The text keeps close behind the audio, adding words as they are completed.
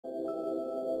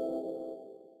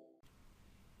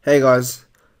Hey guys,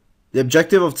 the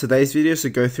objective of today's video is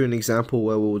to go through an example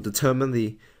where we will determine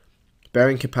the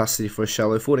bearing capacity for a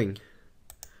shallow footing.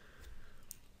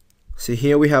 So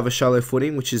here we have a shallow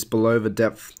footing which is below the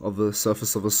depth of the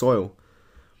surface of the soil.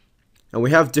 And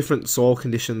we have different soil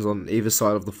conditions on either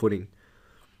side of the footing.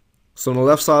 So on the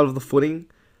left side of the footing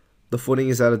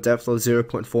is at a depth of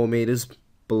 0.4 meters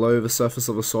below the surface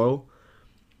of the soil.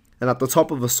 And at the top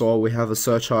of the soil we have a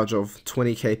surcharge of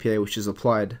 20 kPa which is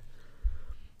applied.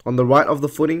 On the right of the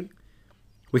footing,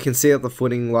 we can see that the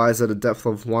footing lies at a depth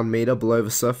of 1 meter below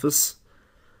the surface,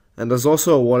 and there's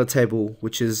also a water table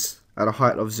which is at a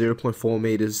height of 0.4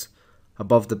 meters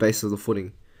above the base of the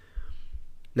footing.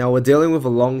 Now we're dealing with a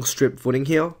long strip footing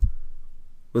here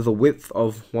with a width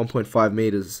of 1.5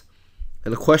 meters,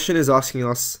 and the question is asking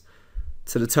us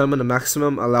to determine the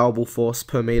maximum allowable force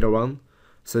per meter run.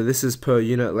 So this is per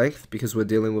unit length because we're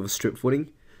dealing with a strip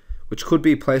footing, which could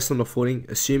be placed on the footing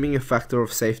assuming a factor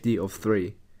of safety of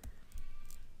 3.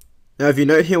 Now if you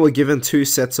note here, we're given two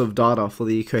sets of data for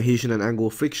the cohesion and angle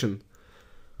of friction.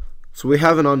 So we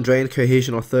have an undrained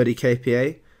cohesion of 30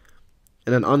 kPa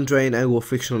and an undrained angle of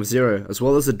friction of 0, as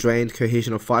well as a drained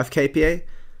cohesion of 5 kPa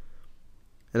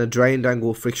and a drained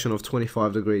angle of friction of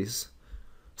 25 degrees.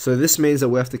 So this means that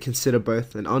we have to consider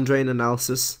both an undrained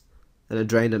analysis and a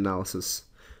drained analysis.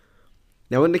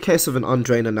 Now in the case of an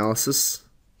undrained analysis,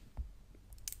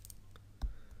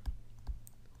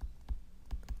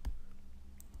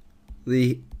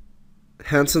 the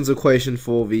Hanson's equation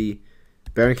for the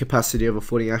bearing capacity of a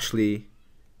footing actually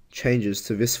changes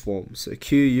to this form. So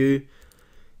QU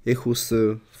equals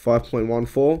to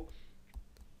 5.14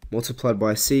 multiplied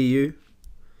by CU,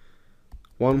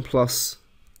 1 plus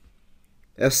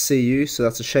SCU, so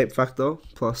that's a shape factor,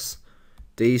 plus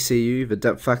DCU, the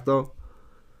depth factor,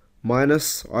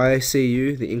 minus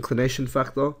ICU, the inclination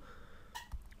factor,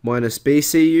 minus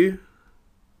BCU,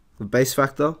 the base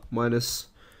factor, minus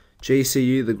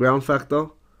GCU, the ground factor,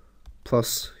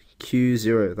 plus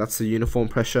Q0, that's the uniform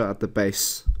pressure at the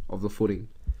base of the footing.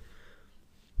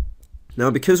 Now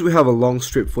because we have a long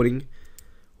strip footing,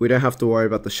 we don't have to worry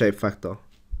about the shape factor.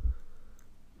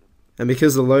 And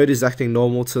because the load is acting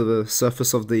normal to the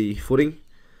surface of the footing,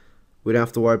 we don't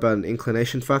have to worry about an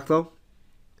inclination factor.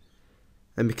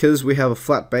 And because we have a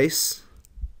flat base,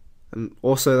 and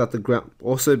also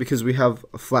because we have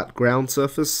a flat ground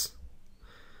surface,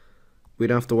 we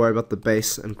don't have to worry about the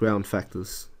base and ground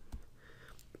factors.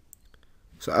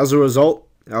 So as a result,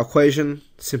 our equation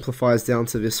simplifies down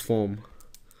to this form.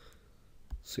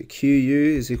 So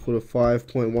QU is equal to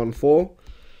 5.14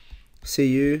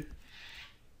 CU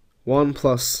 1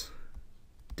 plus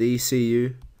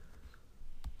DCU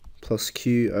plus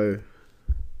QO.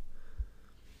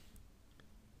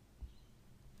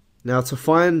 Now to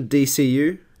find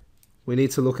DCU, we need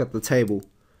to look at the table,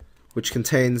 which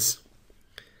contains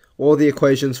all the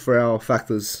equations for our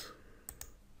factors.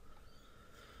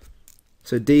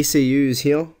 So DCU is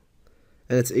here,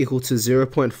 and it's equal to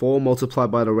 0.4 multiplied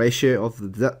by the ratio of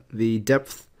the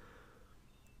depth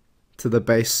to the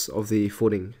base of the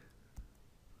footing.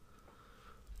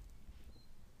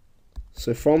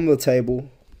 So from the table,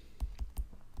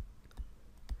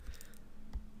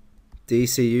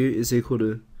 DCU is equal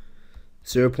to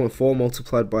 0.4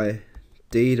 multiplied by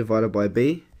D divided by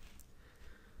B,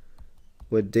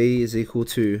 where D is equal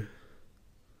to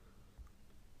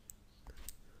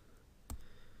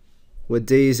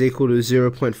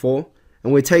 0.4,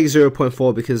 and we take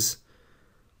 0.4 because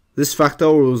this factor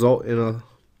will result in a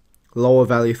lower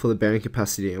value for the bearing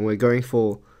capacity, and we're going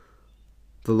for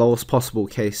the lowest possible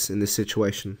case in this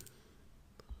situation.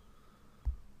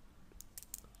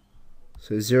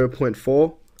 So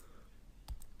 0.4,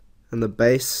 and the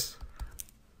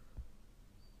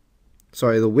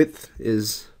width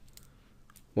is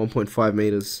 1.5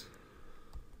 meters.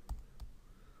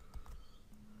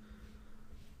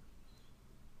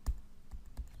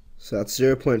 So that's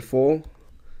 0.4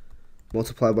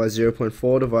 multiplied by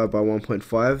 0.4 divided by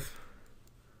 1.5.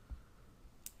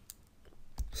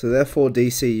 So therefore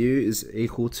DCU is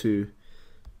equal to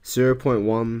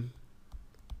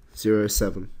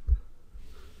 0.107.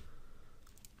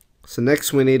 So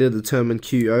next we need to determine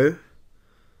QO.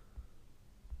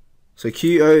 So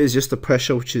QO is just the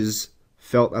pressure which is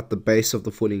felt at the base of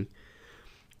the footing.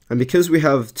 And because we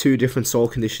have two different soil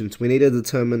conditions, we need to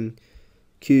determine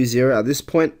Q0 at this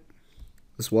point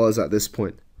as well as at this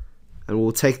point. And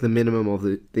we'll take the minimum of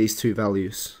these two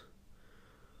values.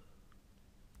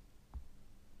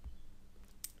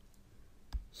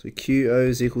 So QO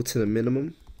is equal to the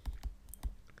minimum.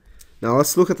 Now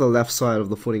let's look at the left side of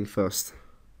the footing first.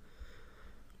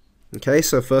 Okay,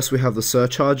 so first we have the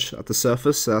surcharge at the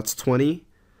surface, so that's 20.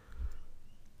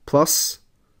 plus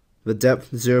the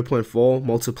depth 0.4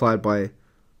 multiplied by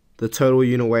the total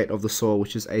unit weight of the soil,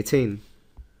 which is 18.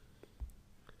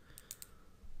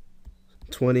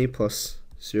 20 plus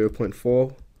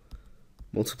 0.4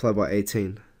 multiplied by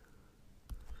 18.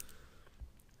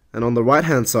 And on the right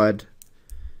hand side,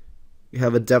 you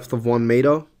have a depth of 1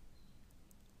 meter,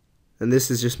 and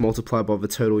this is just multiplied by the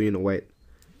total unit weight.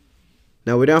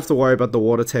 Now we don't have to worry about the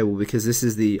water table because this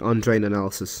is the undrained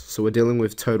analysis, so we're dealing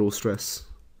with total stress.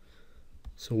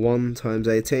 So 1 times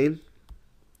 18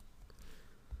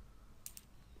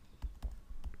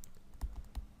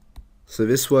 so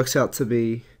this works out to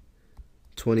be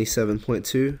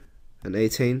 27.2 and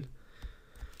 18.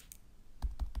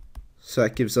 So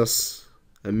that gives us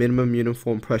a minimum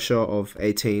uniform pressure of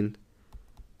 18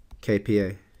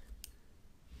 kPa.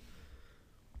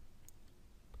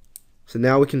 So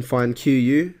now we can find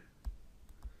QU,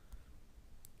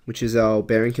 which is our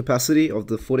bearing capacity of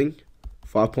the footing,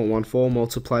 5.14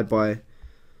 multiplied by,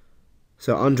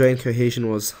 so undrained cohesion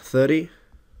was 30.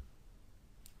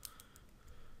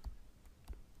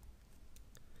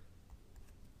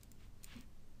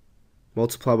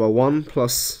 Multiplied by 1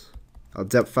 plus our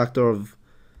depth factor of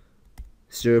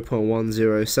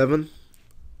 0.107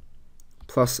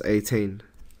 plus 18.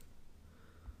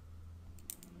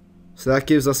 So that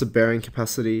gives us a bearing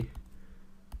capacity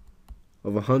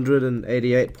of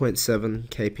 188.7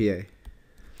 kPa.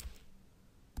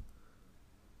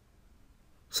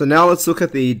 So now let's look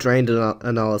at the drained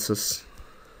analysis.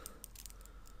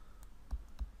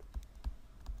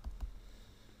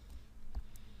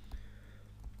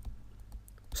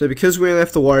 So because we only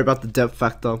have to worry about the depth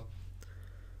factor,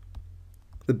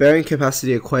 the bearing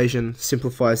capacity equation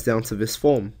simplifies down to this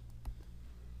form.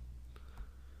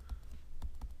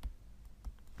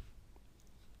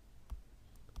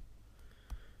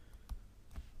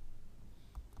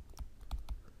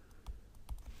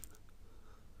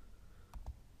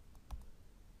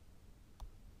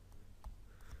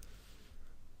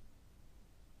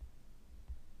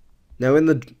 Now in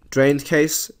the drained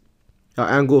case, our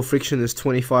angle of friction is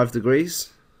 25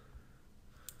 degrees.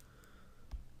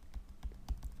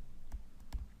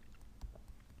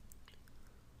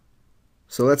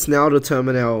 So let's now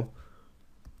determine our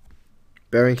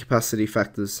bearing capacity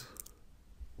factors.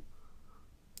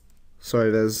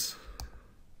 Sorry, there's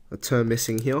a term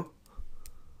missing here.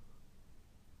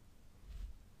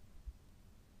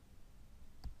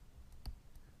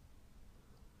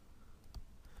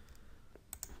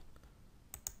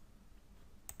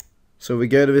 So we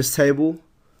go to this table,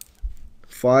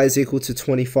 phi is equal to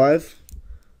 25,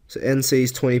 so NC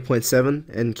is 20.7,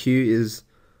 NQ is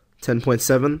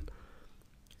 10.7,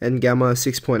 N gamma is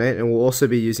 6.8, and we'll also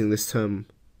be using this term,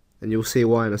 and you'll see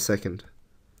why in a second.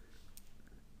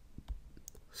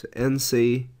 So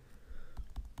NC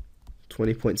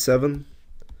 20.7,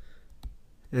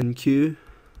 NQ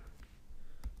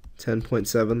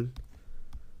 10.7,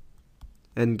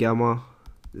 N gamma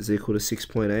is equal to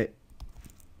 6.8.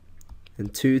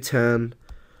 And 2 tan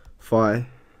phi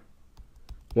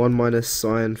 1 minus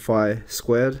sine phi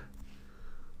squared.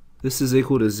 This is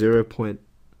equal to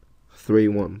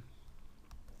 0.31.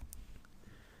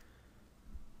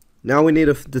 Now we need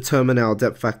to determine our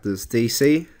depth factors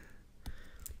dc,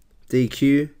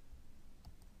 dq,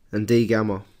 and d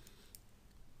gamma.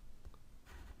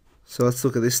 So let's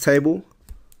look at this table.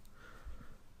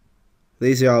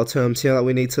 These are our terms here that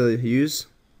we need to use.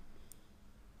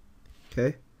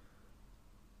 Okay.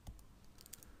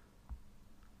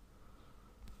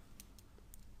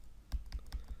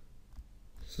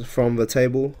 So from the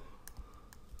table,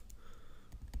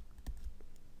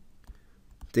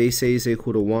 DC is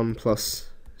equal to 1 plus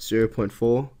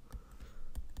 0.4,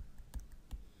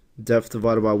 depth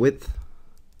divided by width,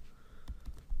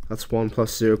 that's 1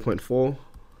 plus 0.4,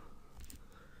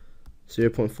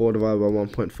 0.4 divided by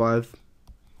 1.5,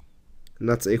 and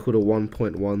that's equal to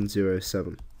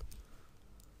 1.107.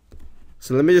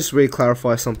 So let me just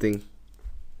re-clarify something.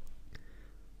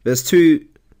 There's two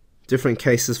different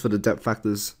cases for the depth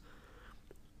factors,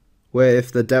 where if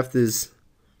the depth is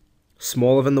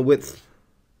smaller than the width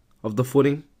of the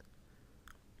footing,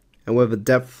 and where the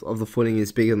depth of the footing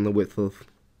is bigger than the width of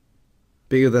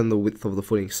the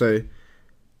footing. So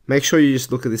make sure you just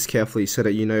look at this carefully so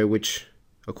that you know which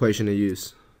equation to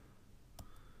use.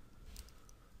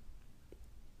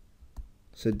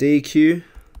 So dq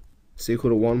is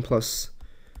equal to 1 plus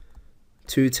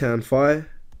 2 tan phi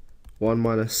 1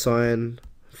 minus sine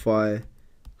phi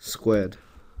squared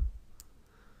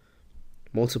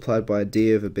multiplied by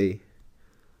d over b.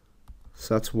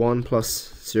 So that's 1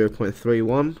 plus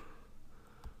 0.31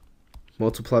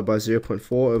 multiplied by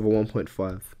 0.4 over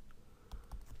 1.5.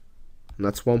 And and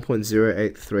that's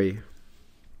 1.083.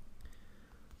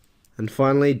 And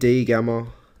finally, d gamma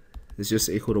is just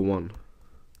equal to 1.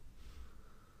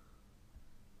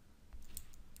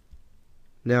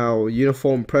 Now,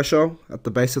 uniform pressure at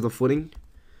the base of the footing.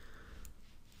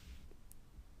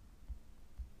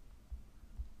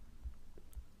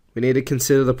 We need to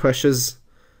consider the pressures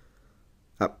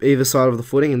at either side of the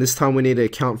footing, and this time we need to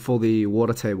account for the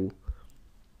water table.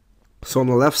 So on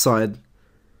the left side,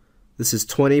 this is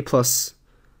 20 plus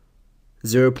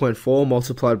 0.4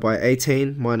 multiplied by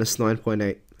 18 minus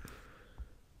 9.8,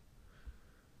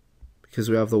 because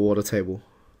we have the water table.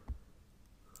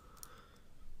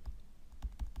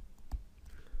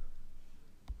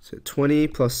 So 20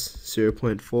 plus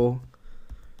 0.4,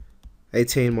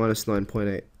 18 minus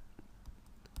 9.8.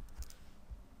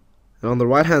 And on the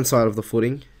right hand side of the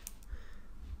footing,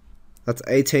 that's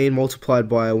 18 multiplied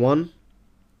by 1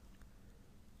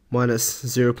 minus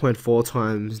 0.4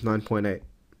 times 9.8.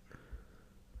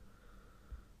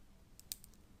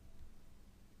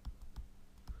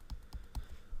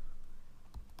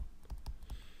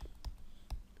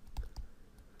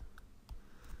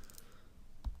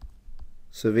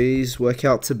 So these work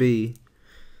out to be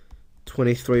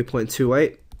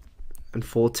 23.28 and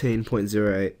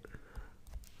 14.08.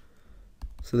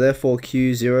 So therefore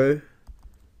Q0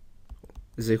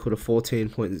 is equal to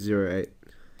 14.08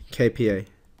 kPa.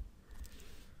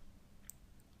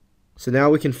 So now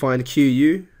we can find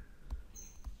Qu.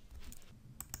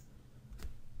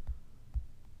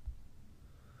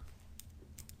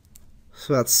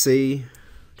 So that's C,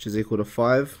 which is equal to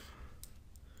 5,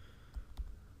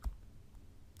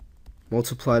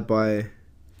 multiplied by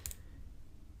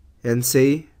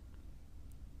NC,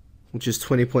 which is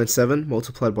 20.7,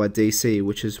 multiplied by DC,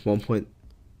 which is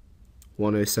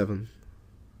 1.107.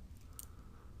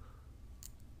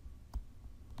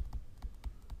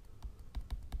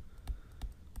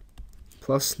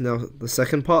 Plus, now the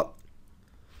second part,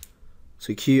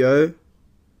 so QO,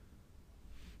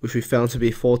 which we found to be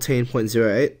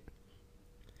 14.08,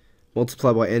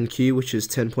 multiplied by NQ, which is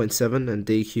 10.7, and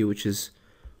DQ, which is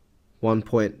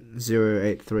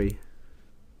 1.083.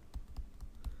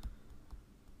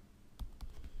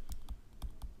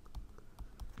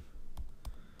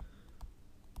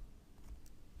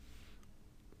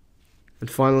 And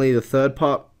finally, the third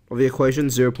part of the equation,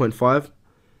 0.5,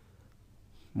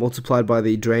 multiplied by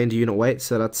the drained unit weight,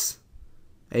 so that's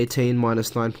 18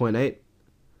 minus 9.8,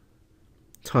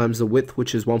 times the width,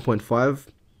 which is 1.5,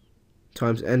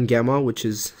 times N gamma, which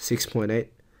is 6.8,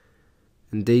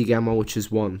 and D gamma, which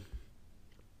is 1.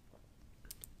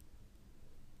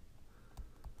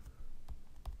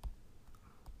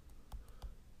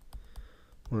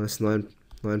 Minus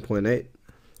 9.8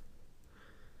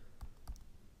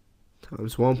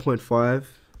 times 1.5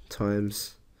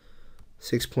 times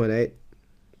 6.8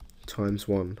 times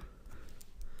 1.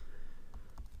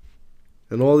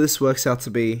 And all this works out to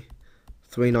be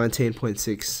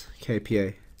 319.6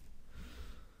 kPa.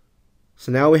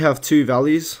 So now we have two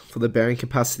values for the bearing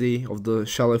capacity of the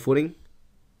shallow footing.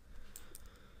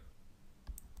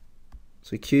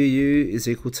 So Qu is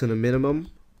equal to the minimum.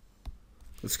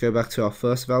 Let's go back to our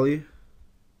first value.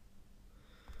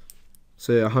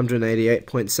 So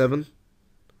 188.7.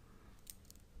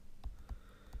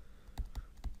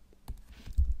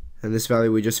 And this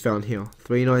value we just found here,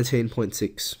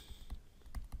 319.6.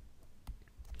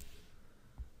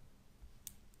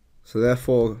 So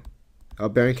therefore, our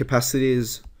bearing capacity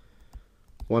is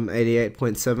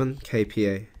 188.7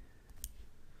 kPa.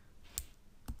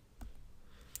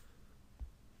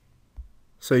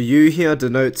 So U here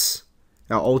denotes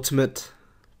our ultimate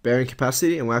bearing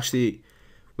capacity, and we're actually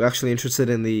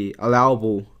interested in the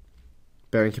allowable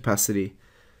bearing capacity.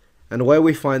 And the way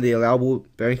we find the allowable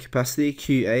bearing capacity,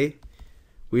 QA,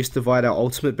 we just divide our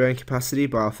ultimate bearing capacity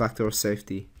by our factor of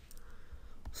safety.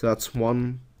 So that's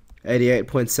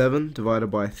 188.7 divided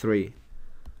by 3.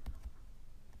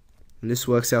 And this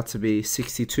works out to be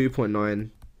 62.9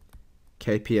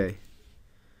 kPa.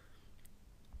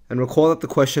 And recall that the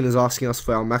question is asking us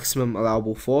for our maximum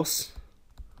allowable force.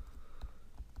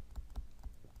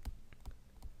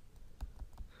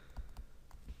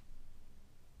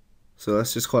 So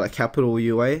let's just call it capital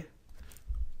UA.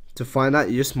 To find that,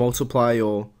 you just multiply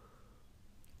your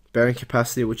bearing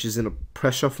capacity, which is in a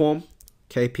pressure form,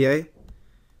 kPa.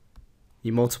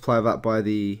 You multiply that by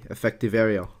the effective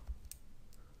area.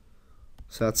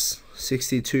 So that's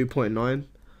 62.9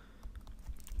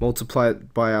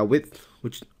 multiplied by our width,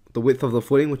 which the width of the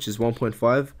footing, which is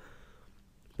 1.5,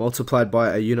 multiplied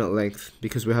by a unit length,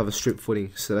 because we have a strip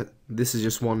footing. So this is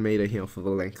just 1 meter here for the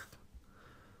length.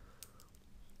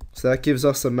 So that gives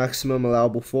us a maximum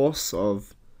allowable force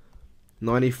of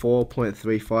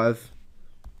 94.35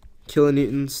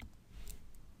 kilonewtons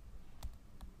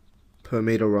per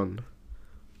meter run.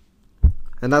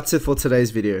 And that's it for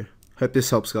today's video. Hope this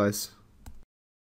helps, guys.